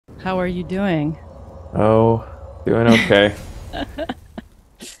How are you doing? Oh, doing okay.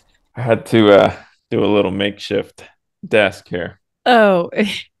 I had to do a little makeshift desk here. Oh,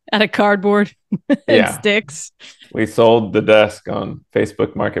 out of cardboard and Yeah, sticks. we sold the desk on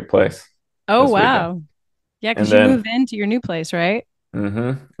Facebook Marketplace Oh, this weekend. wow. Yeah, And because you then moved into your new place, right?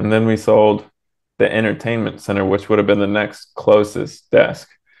 and then we sold the entertainment center, which would have been the next closest desk.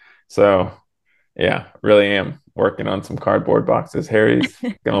 So, yeah, really am working on some cardboard boxes. Harry's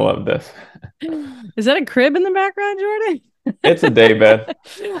gonna love this. Is that a crib in the background, Jordan? It's a day bed.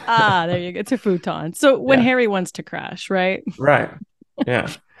 There you go. It's a futon. So when Yeah, Harry wants to crash, right? right. Yeah,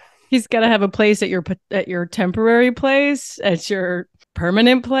 He's got to have a place at your temporary place, at your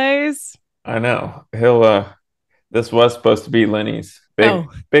permanent place. I know. He'll This was supposed to be Lenny's Oh,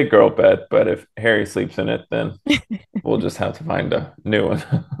 big girl bed, but if Harry sleeps in it, then we'll just have to find a new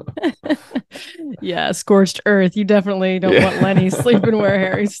one. yeah, scorched earth. You definitely don't want Yeah. Lenny sleeping where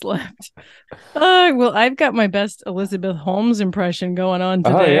Harry slept. Well, I've got my best Elizabeth Holmes impression going on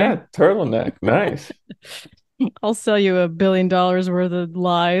Oh today. yeah, turtleneck. Nice. I'll sell you $1 billion worth of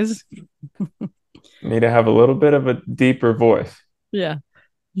lies. Need to have a little bit of a deeper voice. Yeah.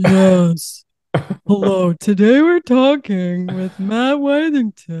 Yes. Hello. Today we're talking with Matt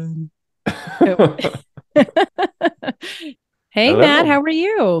Withington. Hey, Matt. Hello. How are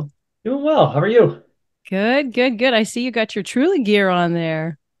you? Doing well. How are you? Good, good, good. I see you got your Truly gear on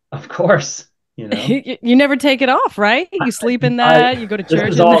there. Of course, you know. You never take it off, right? You sleep in I that. You go to This church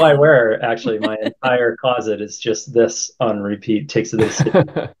is in all that. I wear, actually. My entire closet is just this on repeat. Takes a bit of sleep out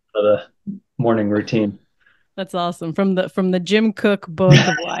of the morning routine. That's awesome. From the Jim Cook book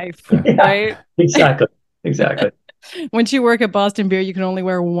of life, Yeah, right? exactly. Exactly. Once you work at Boston Beer, you can only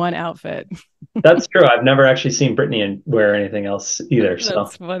wear one outfit. That's true. I've never actually seen Brittany wear anything else either. So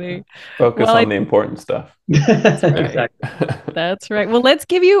That's funny. Focus Well, on the important stuff. that's right. exactly. That's right. Well, let's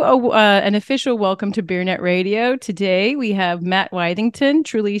give you an official welcome to BeerNet Radio. Today we have Matt Withington,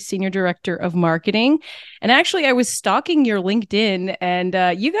 truly Senior Director of Marketing. And actually, I was stalking your LinkedIn, and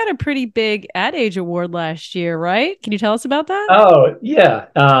you got a pretty big Ad Age Award last year, right? Can you tell us about that? Oh, yeah.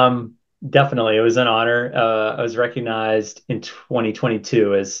 Definitely. It was an honor. I was recognized in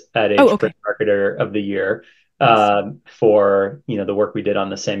 2022 as Ad Oh, Age okay. Brand Marketer of the Year Nice. for, the work we did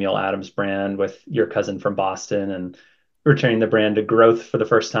on the Samuel Adams brand with Your Cousin from Boston and returning the brand to growth for the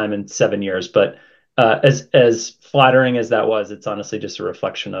first time in 7 years. But as flattering as that was, it's honestly just a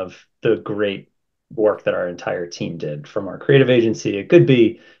reflection of the great work that our entire team did, from our creative agency at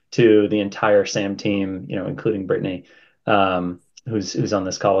Goodby to the entire Sam team, including Brittany. Who's on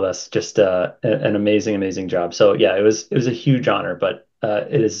this call with us. Just an amazing, amazing job. So yeah, it was a huge honor, but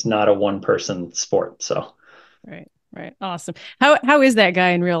it is not a one person sport. So Right. Right. Awesome. How is that guy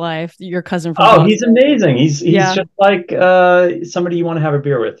in real life? Your cousin from oh, he's Boston? amazing. He's Yeah. just like somebody you want to have a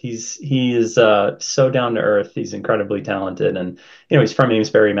beer with. He is so down to earth. He's incredibly talented, and he's from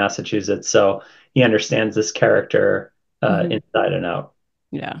Amesbury, Massachusetts, so he understands this character Mhm. inside and out.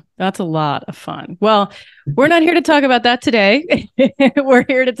 Yeah, that's a lot of fun. Well, we're not here to talk about that today. We're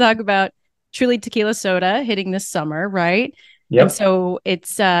here to talk about Truly Tequila Soda hitting this summer, right? And Yep. so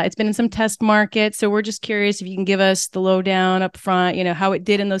it's been in some test markets. So we're just curious if you can give us the lowdown up front, how it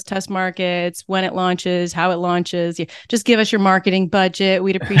did in those test markets, when it launches, how it launches. Yeah, just give us your marketing budget.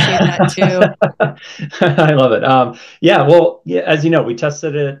 We'd appreciate that too. I love it. Yeah, well, yeah, as you know, we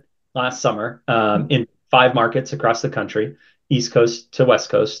tested it last summer in 5 markets across the country, East Coast to West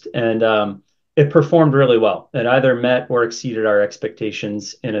Coast, and it performed really well. It either met or exceeded our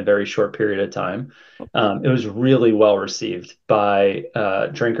expectations in a very short period of time. It was really well received by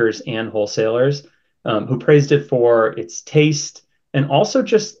drinkers and wholesalers who praised it for its taste and also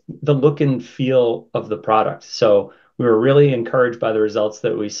just the look and feel of the product. So we were really encouraged by the results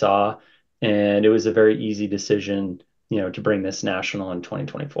that we saw, and it was a very easy decision, to bring this national in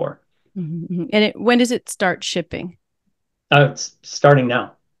 2024. Mhm. And when does it start shipping? It's starting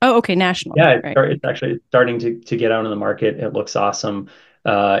now. Oh, okay, national. Yeah, Right. it's actually starting to get out in the market. It looks awesome.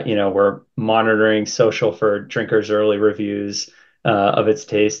 We're monitoring social for drinkers' early reviews of its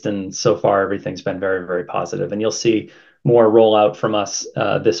taste, and so far everything's been very, very positive. And you'll see more rollout from us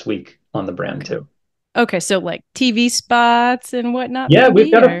this week on the brand Okay. too. Okay, so like TV spots and whatnot, Yeah, we've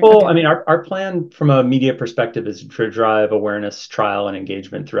maybe, got a or full, okay. I mean, our plan from a media perspective is to drive awareness, trial, and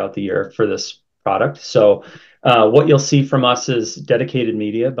engagement throughout the year for this product. So, what you'll see from us is dedicated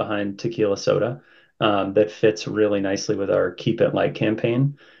media behind tequila soda that fits really nicely with our Keep It Light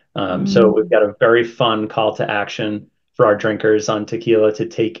campaign. So, we've Mm. got a very fun call to action for our drinkers on tequila to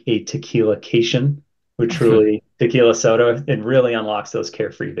take a tequila-cation with truly tequila soda. It really unlocks those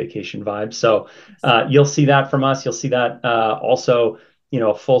carefree vacation vibes. So, you'll see that from us. You'll see that also.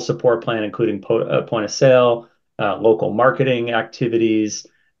 a full support plan, including point of sale, local marketing activities.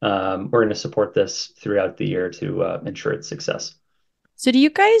 We're going to support this throughout the year to ensure its success. So do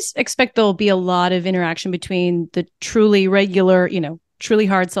you guys expect there'll be a lot of interaction between the truly regular, truly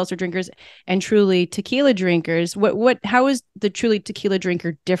hard seltzer drinkers and truly tequila drinkers? How is the truly tequila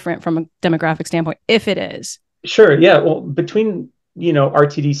drinker different from a demographic standpoint, if it is? Sure. Yeah. Well, between,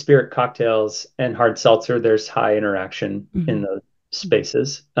 RTD spirit cocktails and hard seltzer, there's high interaction in those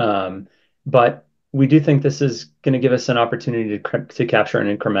spaces. But we do think this is going to give us an opportunity to capture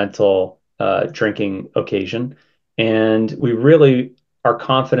an incremental drinking occasion. And we really are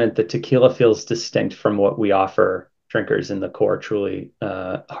confident that tequila feels distinct from what we offer drinkers in the core truly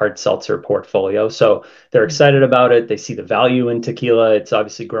hard seltzer portfolio. So they're excited about it. They see the value in tequila. It's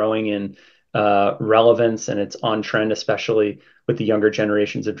obviously growing in relevance, and it's on trend, especially with the younger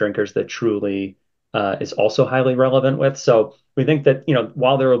generations of drinkers that truly is also highly relevant with. So we think that,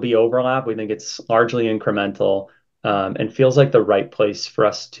 while there will be overlap, we think it's largely incremental, and feels like the right place for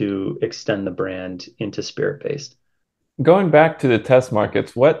us to extend the brand into spirit-based. Going back to the test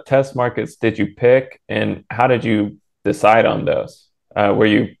markets, what test markets did you pick and how did you decide on those? Were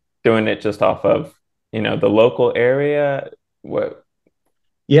you doing it just off of, the local area? What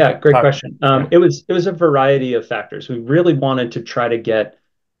Yeah, great talk, question. yeah. It was a variety of factors. We really wanted to try to get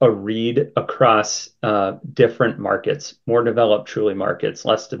a read across different markets, more developed truly markets,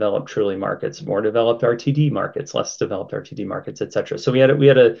 less developed truly markets, more developed RTD markets, less developed RTD markets, et cetera. So we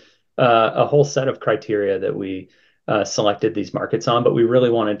had a whole set of criteria that we selected these markets on, but we really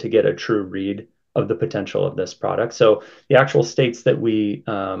wanted to get a true read of the potential of this product. So the actual states that we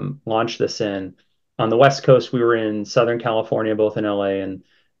launched this in, on the West Coast, we were in Southern California, both in LA and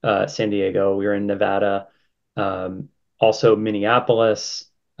San Diego. We were in Nevada, also Minneapolis,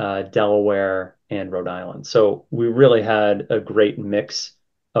 Delaware, and Rhode Island. So we really had a great mix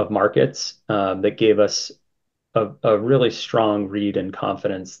of markets that gave us a really strong read and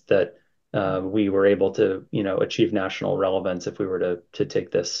confidence that we were able to, achieve national relevance if we were to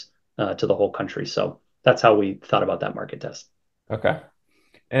take this to the whole country. So that's how we thought about that market test. Okay.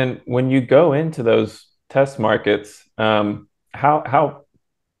 And when you go into those test markets, how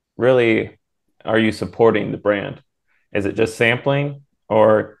really are you supporting the brand? Is it just sampling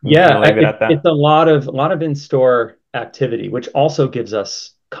or you kind of Yeah, leave it at that? it's a lot of in-store activity, which also gives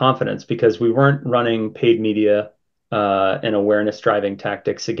us confidence because we weren't running paid media and awareness driving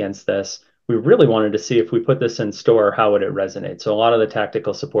tactics against this. We really wanted to see if we put this in store, how would it resonate? So a lot of the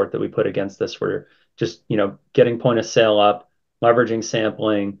tactical support that we put against this were just, getting point of sale up, leveraging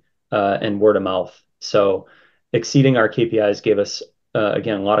sampling, and word of mouth. So exceeding our KPIs gave us,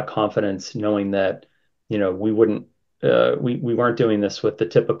 again, a lot of confidence knowing that, we wouldn't we weren't doing this with the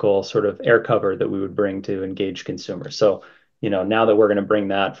typical sort of air cover that we would bring to engage consumers. So, now that we're going to bring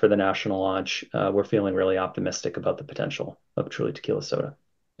that for the national launch, we're feeling really optimistic about the potential of Truly Tequila Soda.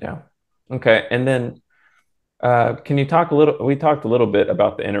 Yeah. Okay. And then can you talk a little, we talked a little bit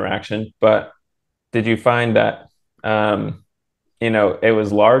about the interaction, but did you find that, it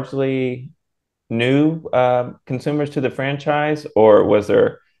was largely new consumers to the franchise, or was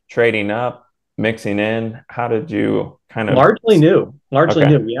there trading up, mixing in? How did you kind of? Largely new, largely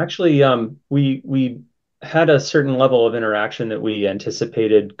Okay. new. We actually we had a certain level of interaction that we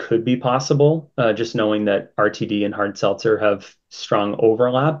anticipated could be possible, just knowing that RTD and hard seltzer have strong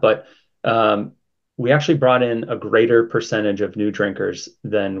overlap. But we actually brought in a greater percentage of new drinkers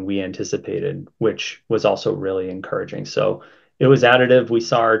than we anticipated, which was also really encouraging. So it was additive. We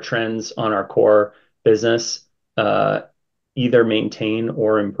saw our trends on our core business either maintain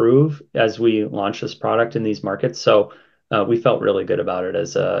or improve as we launch this product in these markets. So we felt really good about it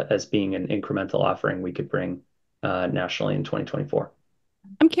as being an incremental offering we could bring nationally in 2024.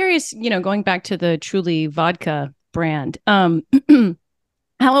 I'm curious, going back to the Truly vodka brand.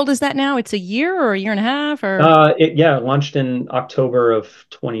 How old is that now? It's a year or a year and a half or? It launched in October of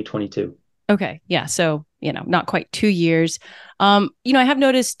 2022. Okay. Yeah. So, not quite 2 years. I have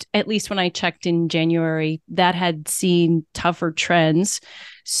noticed, at least when I checked in January, that had seen tougher trends.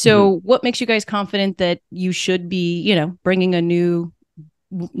 So what makes you guys confident that you should be, bringing a new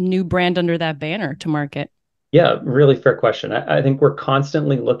brand under that banner to market? Yeah, really fair question. I think we're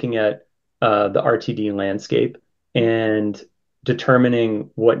constantly looking at the RTD landscape and determining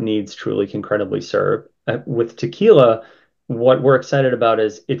what needs Truly can credibly serve. With tequila, what we're excited about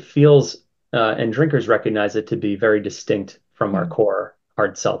is it feels, and drinkers recognize it to be very distinct from our core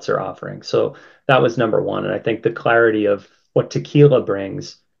hard seltzer offering. So that was number one. And I think the clarity of what tequila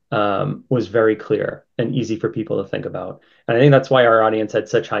brings was very clear and easy for people to think about. And I think that's why our audience had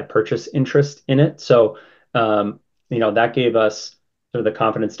such high purchase interest in it. So that gave us sort of the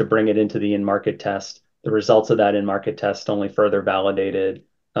confidence to bring it into the in-market test. The results of that in-market test only further validated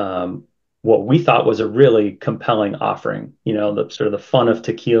what we thought was a really compelling offering. The sort of the fun of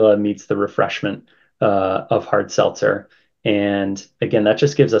tequila meets the refreshment of hard seltzer. And again, that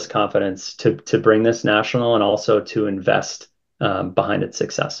just gives us confidence to bring this national and also to invest behind its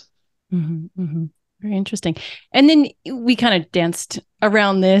success. Mm-hmm, mm-hmm. Very interesting. And then we kind of danced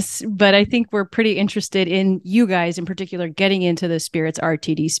around this, but I think we're pretty interested in you guys in particular getting into the spirits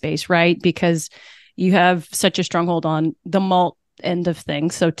RTD space, right? Because you have such a stronghold on the malt end of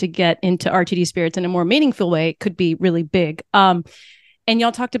things. So to get into RTD spirits in a more meaningful way could be really big. And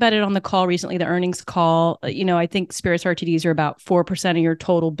y'all talked about it on the call recently, the earnings call. I think spirits RTDs are about 4% of your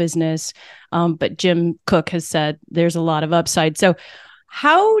total business. But Jim Koch has said there's a lot of upside. So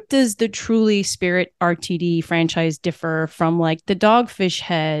how does the Truly Spirit RTD franchise differ from like the Dogfish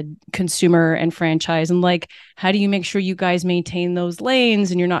Head consumer and franchise? And like, how do you make sure you guys maintain those lanes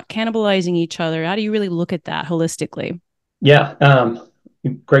and you're not cannibalizing each other? How do you really look at that holistically? Yeah,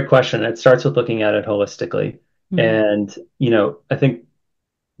 great question. It starts with looking at it holistically. Mm-hmm. And, I think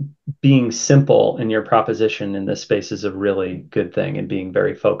being simple in your proposition in this space is a really good thing and being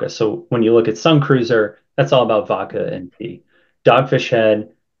very focused. So when you look at Sun Cruiser, that's all about vodka and tea. Dogfish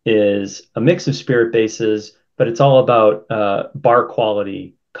Head is a mix of spirit bases, but it's all about bar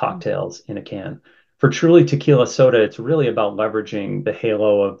quality cocktails in a can. For Truly Tequila Soda, it's really about leveraging the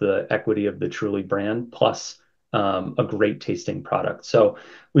halo of the equity of the Truly brand plus a great tasting product. So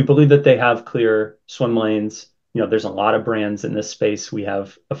we believe that they have clear swim lanes. There's a lot of brands in this space. We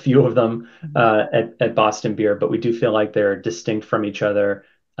have a few of them at Boston Beer, but we do feel like they're distinct from each other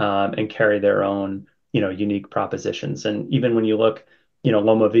and carry their own, unique propositions. And even when you look,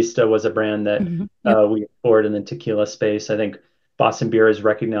 Loma Vista was a brand that Mm-hmm. Yep. we explored in the tequila space. I think Boston Beer has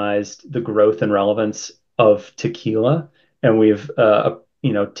recognized the growth and relevance of tequila, and we've,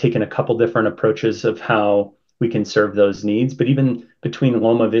 taken a couple different approaches of how we can serve those needs. But even between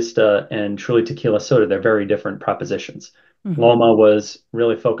Loma Vista and Truly Tequila Soda, they're very different propositions. Mm-hmm. Loma was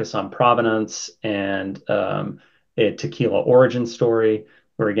really focused on provenance and a tequila origin story,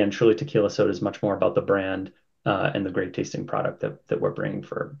 where again, Truly Tequila Soda is much more about the brand and the great tasting product that we're bringing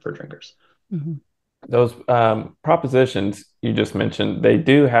for drinkers. Mm-hmm. Those propositions you just mentioned, they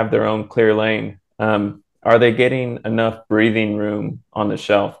do have their own clear lane. Are they getting enough breathing room on the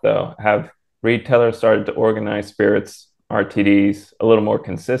shelf, though? Have retailers started to organize spirits RTDs a little more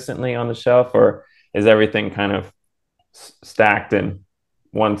consistently on the shelf, or is everything kind of stacked in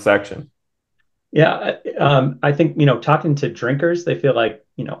one section? Yeah, I think, talking to drinkers, they feel like,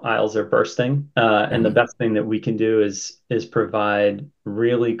 aisles are bursting. And the Mhm. best thing that we can do is provide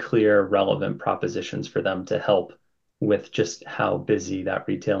really clear, relevant propositions for them to help with just how busy that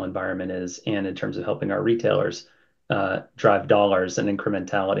retail environment is, and in terms of helping our retailers drive dollars and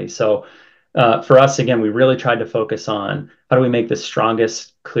incrementality. So for us, again, we really tried to focus on how do we make the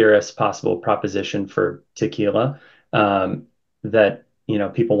strongest, clearest possible proposition for tequila that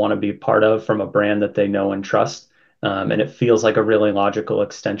people want to be part of from a brand that they know and trust. And it feels like a really logical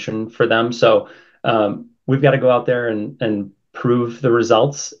extension for them. So we've got to go out there and prove the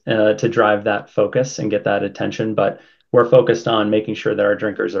results to drive that focus and get that attention. But we're focused on making sure that our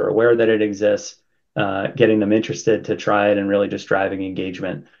drinkers are aware that it exists, getting them interested to try it, and really just driving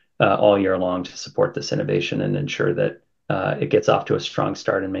engagement all year long to support this innovation and ensure that it gets off to a strong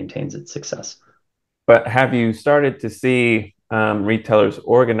start and maintains its success. But have you started to see retailers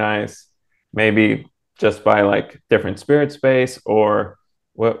organize maybe just by like different spirit space, or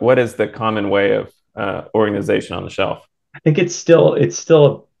what is the common way of organization on the shelf? I think it's still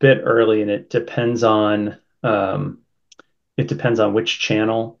a bit early, and it depends on which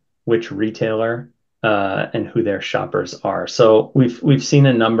channel, which retailer, and who their shoppers are. So we've seen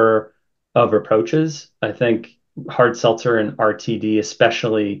a number of approaches. I think hard seltzer and RTD,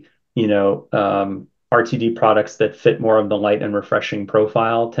 especially, RTD products that fit more of the light and refreshing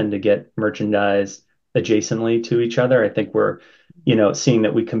profile, tend to get merchandised adjacently to each other. I think we're, seeing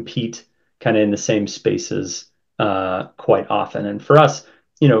that we compete kind of in the same spaces quite often. And for us,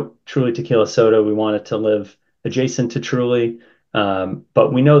 Truly Tequila Soda, we want it to live adjacent to Truly.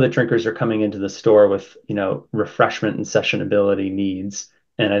 But we know that drinkers are coming into the store with, refreshment and sessionability needs.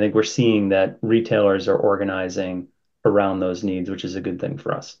 And I think we're seeing that retailers are organizing around those needs, which is a good thing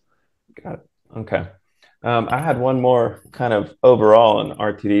for us. Got it. Okay. I had one more kind of overall on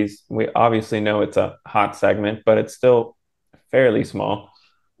RTDs. We obviously know it's a hot segment, but it's still fairly small.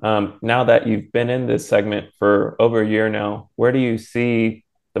 Now that you've been in this segment for over a year now, where do you see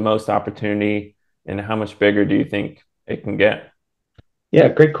the most opportunity, and how much bigger do you think it can get? Yeah,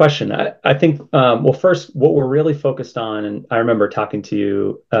 great question. I think, well, first, what we're really focused on, and I remember talking to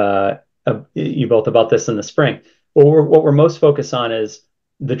you both about this in the spring. What we're most focused on is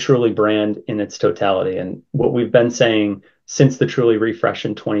the Truly brand in its totality. And what we've been saying since the Truly refresh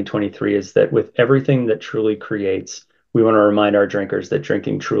in 2023 is that with everything that Truly creates, we want to remind our drinkers that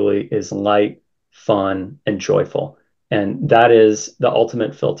drinking Truly is light, fun, and joyful. And that is the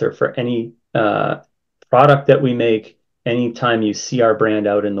ultimate filter for any product that we make. Anytime you see our brand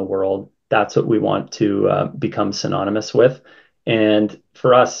out in the world, that's what we want to become synonymous with. And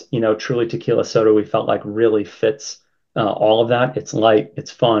for us, Truly Tequila Soda, we felt like really fits all of that. It's light,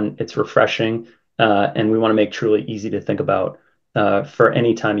 it's fun, it's refreshing, and we want to make Truly easy to think about for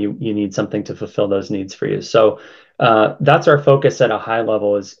any time you need something to fulfill those needs for you. So that's our focus at a high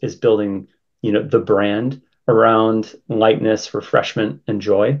level is building, the brand around lightness, refreshment, and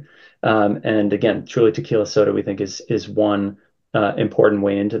joy. And again, Truly Tequila Soda, we think is one important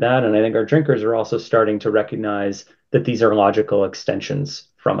way into that. And I think our drinkers are also starting to recognize that these are logical extensions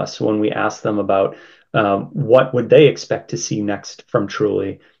from us. When we ask them about what would they expect to see next from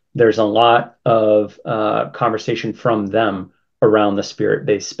Truly, there's a lot of conversation from them around the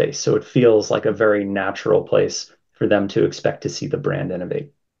spirit-based space. So it feels like a very natural place for them to expect to see the brand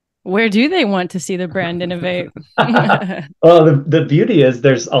innovate. Where do they want to see the brand innovate? Well, the beauty is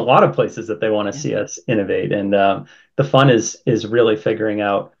there's a lot of places that they want to Yeah. see us innovate, and the fun is really figuring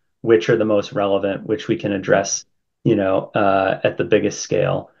out which are the most relevant, which we can address, at the biggest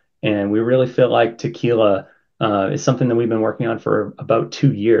scale. And we really feel like tequila is something that we've been working on for about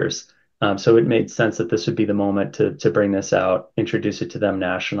 2 years. So it made sense that this would be the moment to bring this out, introduce it to them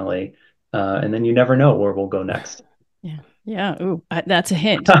nationally, and then you never know where we'll go next. Yeah. Yeah. Ooh, that's a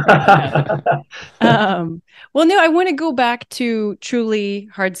hint right there. Um, well, no, I want to go back to Truly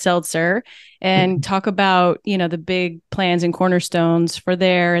Hard Seltzer and talk about, the big plans and cornerstones for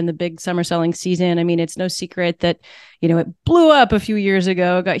there and the big summer selling season. I mean, it's no secret that, it blew up a few years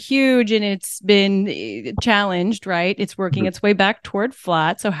ago, got huge, and it's been challenged, right? It's working its way back toward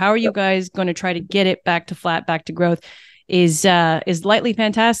flat. So how are you guys going to try to get it back to flat, back to growth? Is Lightly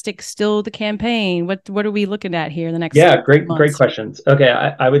Fantastic still the campaign? What are we looking at here in the next Yeah, great months? questions. Okay,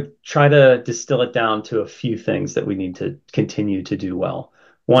 I would try to distill it down to a few things that we need to continue to do well.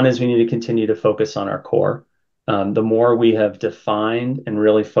 One is we need to continue to focus on our core. The more we have defined and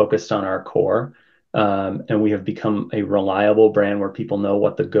really focused on our core, and we have become a reliable brand where people know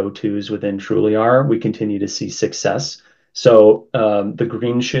what the go-tos within Truly are, we continue to see success. So the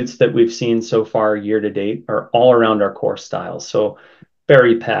green shoots that we've seen so far year to date are all around our core styles. So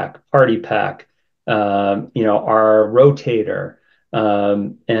berry pack, party pack, our rotator,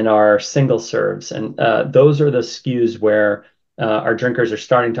 and our single serves. And those are the SKUs where our drinkers are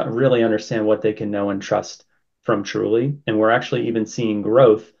starting to really understand what they can know and trust from Truly. And we're actually even seeing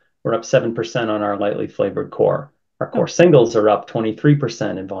growth. We're up 7% on our lightly flavored core. Our core Oh, singles are up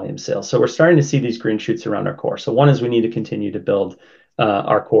 23% in volume sales. So we're starting to see these green shoots around our core. So one is we need to continue to build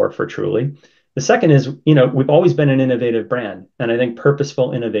our core for Truly. The second is, we've always been an innovative brand, and I think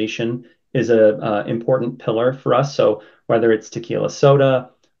purposeful innovation is a important pillar for us. So whether it's tequila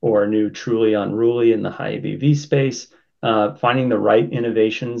soda or new Truly Unruly in the high ABV space, finding the right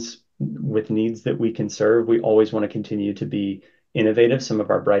innovations with needs that we can serve, we always want to continue to be innovative. Some of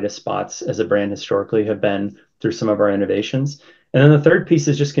our brightest spots as a brand historically have been through some of our innovations. And then the third piece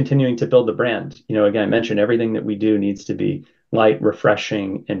is just continuing to build the brand. Again, I mentioned everything that we do needs to be light,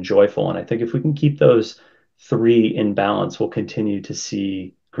 refreshing, and joyful. And I think if we can keep those three in balance, we'll continue to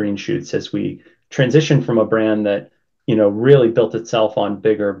see green shoots as we transition from a brand that, really built itself on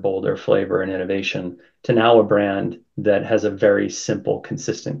bigger, bolder flavor and innovation to now a brand that has a very simple,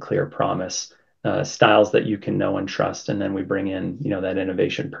 consistent, clear promise, styles that you can know and trust. And then we bring in, that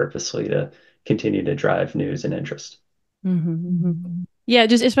innovation purposely to continue to drive news and interest. mm-hmm. Yeah,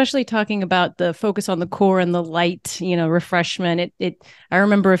 just especially talking about the focus on the core and the light, refreshment. I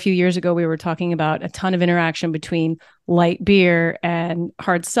remember a few years ago we were talking about a ton of interaction between light beer and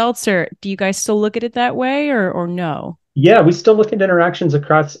hard seltzer. Do you guys still look at it that way or no? Yeah, we look at interactions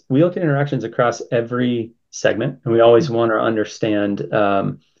across every segment, and we always want to understand,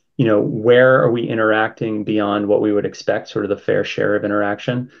 where are we interacting beyond what we would expect, sort of the fair share of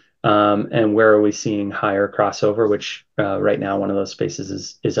interaction, and where are we seeing higher crossover, which right now one of those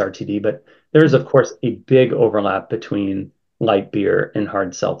spaces is RTD, but there is of course a big overlap between light beer and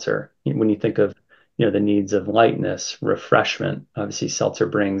hard seltzer. When you think of, the needs of lightness, refreshment, obviously seltzer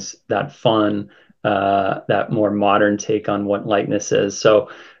brings that fun, that more modern take on what lightness is. So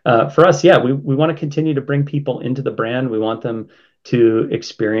for us, yeah, we want to continue to bring people into the brand. We want them to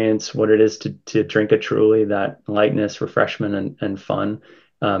experience what it is to drink a Truly, that lightness, refreshment, and fun.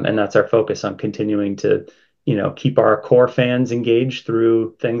 And that's our focus on continuing to, keep our core fans engaged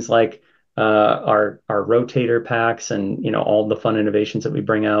through things like our rotator packs and all the fun innovations that we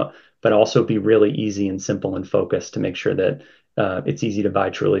bring out, but also be really easy and simple and focused to make sure that it's easy to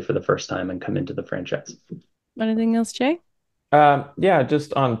buy Truly for the first time and come into the franchise. Anything else, Jay? Yeah,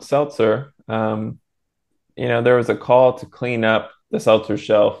 just on Seltzer, there was a call to clean up the Seltzer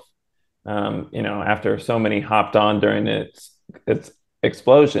shelf, after so many hopped on during its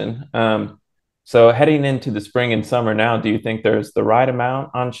explosion. So heading into the spring and summer now, do you think there's the right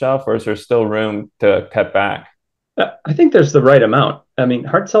amount on shelf, or is there still room to cut back? I think there's the right amount. I mean,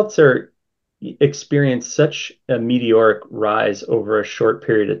 hard seltzer experienced such a meteoric rise over a short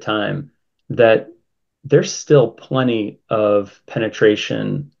period of time that there's still plenty of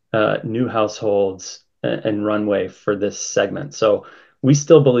penetration, new households, and runway for this segment. So we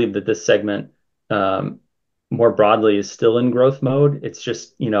still believe that this segment, more broadly, is still in growth mode. It's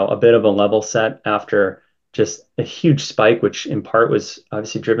just, a bit of a level set after just a huge spike, which in part was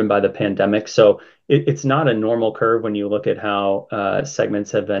obviously driven by the pandemic. So it's not a normal curve when you look at how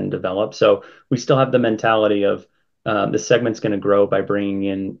segments have been developed. So we still have the mentality of the segment's going to grow by bringing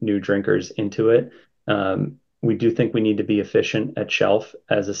in new drinkers into it. We do think we need to be efficient at shelf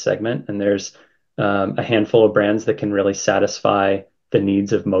as a segment, and there's a handful of brands that can really satisfy the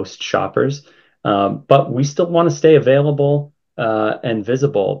needs of most shoppers. But we still want to stay available and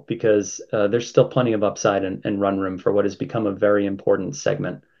visible because there's still plenty of upside and run room for what has become a very important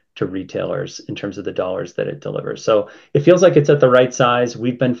segment to retailers in terms of the dollars that it delivers. So it feels like it's at the right size.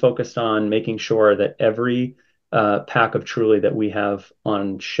 We've been focused on making sure that every pack of Truly that we have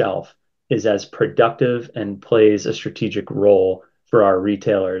on shelf is as productive and plays a strategic role for our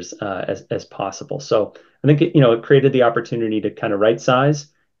retailers as possible. So I think it created the opportunity to kind of right size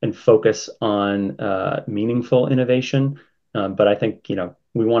and focus on meaningful innovation. But I think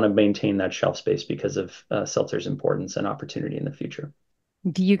we want to maintain that shelf space because of Seltzer's importance and opportunity in the future.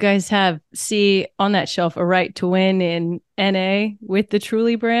 Do you guys see on that shelf a right to win in NA with the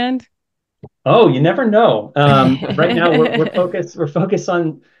Truly brand? Oh, you never know. Right now we're focused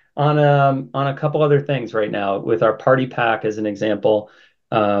on a couple other things right now with our party pack as an example.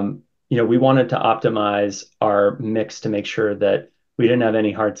 We wanted to optimize our mix to make sure that we didn't have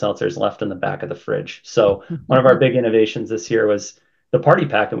any hard seltzers left in the back of the fridge. So one of our big innovations this year was the party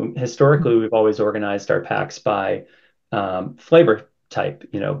pack. And historically, we've always organized our packs by flavor type,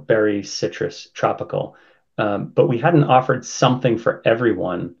 berry, citrus, tropical. But we hadn't offered something for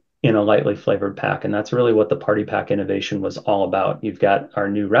everyone in a lightly flavored pack. And that's really what the party pack innovation was all about. You've got our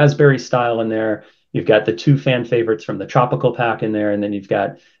new raspberry style in there. You've got the two fan favorites from the tropical pack in there. And then you've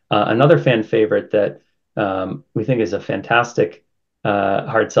got another fan favorite that we think is a fantastic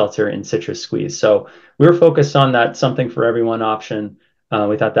hard seltzer in citrus squeeze. So we were focused on that something for everyone option.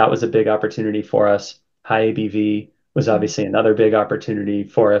 We thought that was a big opportunity for us. High ABV was obviously another big opportunity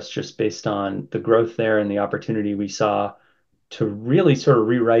for us just based on the growth there and the opportunity we saw to really sort of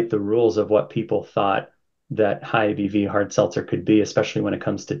rewrite the rules of what people thought that high ABV hard seltzer could be, especially when it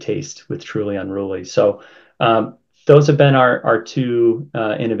comes to taste with Truly Unruly. So those have been our two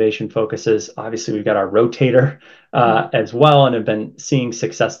innovation focuses. Obviously, we've got our rotator as well and have been seeing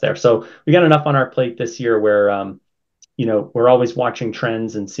success there. So we got enough on our plate this year where we're always watching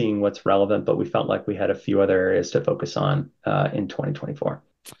trends and seeing what's relevant, but we felt like we had a few other areas to focus on in 2024.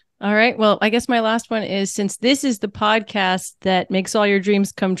 All right. Well, I guess my last one is, since this is the podcast that makes all your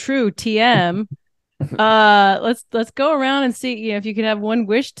dreams come true, TM, let's go around and see if you could have one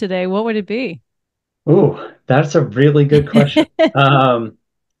wish today. What would it be? Ooh, that's a really good question.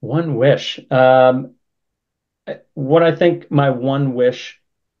 One wish. What I think my one wish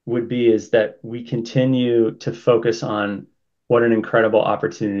would be is that we continue to focus on what an incredible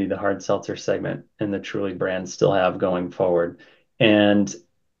opportunity the hard seltzer segment and the Truly brand still have going forward. And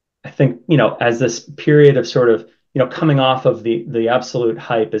I think, as this period of sort of, coming off of the absolute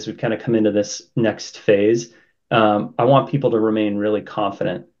hype as we kind of come into this next phase, I want people to remain really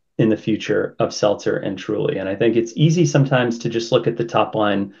confident in the future of seltzer and Truly. And I think it's easy sometimes to just look at the top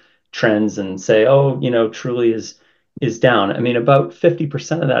line trends and say, oh, Truly is down. I mean, about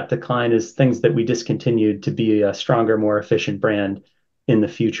 50% of that decline is things that we discontinued to be a stronger, more efficient brand in the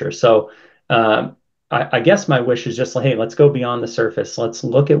future. So I guess my wish is just like, hey, let's go beyond the surface. Let's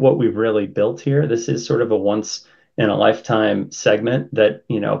look at what we've really built here. This is sort of a once in a lifetime segment that,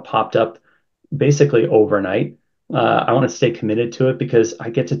 popped up basically overnight. I want to stay committed to it because I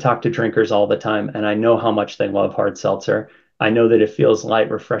get to talk to drinkers all the time, and I know how much they love hard seltzer. I know that it feels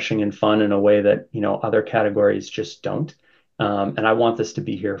light, refreshing, and fun in a way that, other categories just don't. And I want this to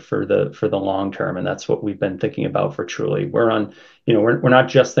be here for the long term, and that's what we've been thinking about for Truly. We're not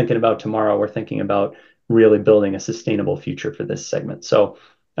just thinking about tomorrow. We're thinking about really building a sustainable future for this segment. So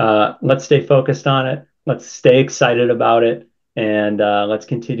let's stay focused on it. Let's stay excited about it, and let's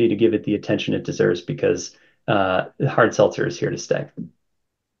continue to give it the attention it deserves because hard seltzer is here to stay.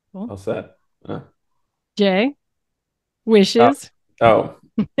 Cool. Well said. Jay, Oh, wishes. oh,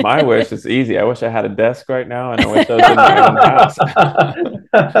 my wish is easy. I wish I had a desk right now, and I wish I was in my own house.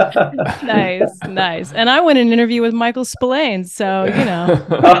 Nice. And I went in an interview with Michael Spillane, so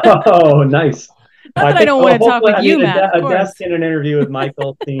Oh, nice. Not I that I think, don't well, want to talk hopefully, with I you, mean, Matt, of a course. desk in an interview with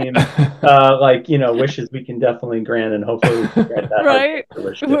Michael seems wishes we can definitely grant, and hopefully we can grant that Right?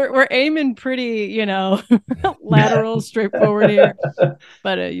 wish too. We're aiming pretty, lateral, straightforward here.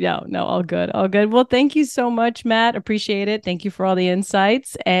 But no, all good, all good. Well, thank you so much, Matt. Appreciate it. Thank you for all the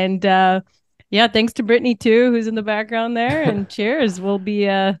insights, and yeah, thanks to Brittany too, who's in the background there. And cheers. We'll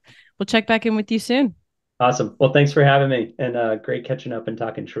check back in with you soon. Awesome. Well, thanks for having me, and great catching up and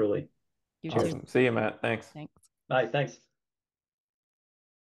talking Truly. You Cheers. too. Awesome. See you, Matt. Thanks. Thanks. Bye. Thanks.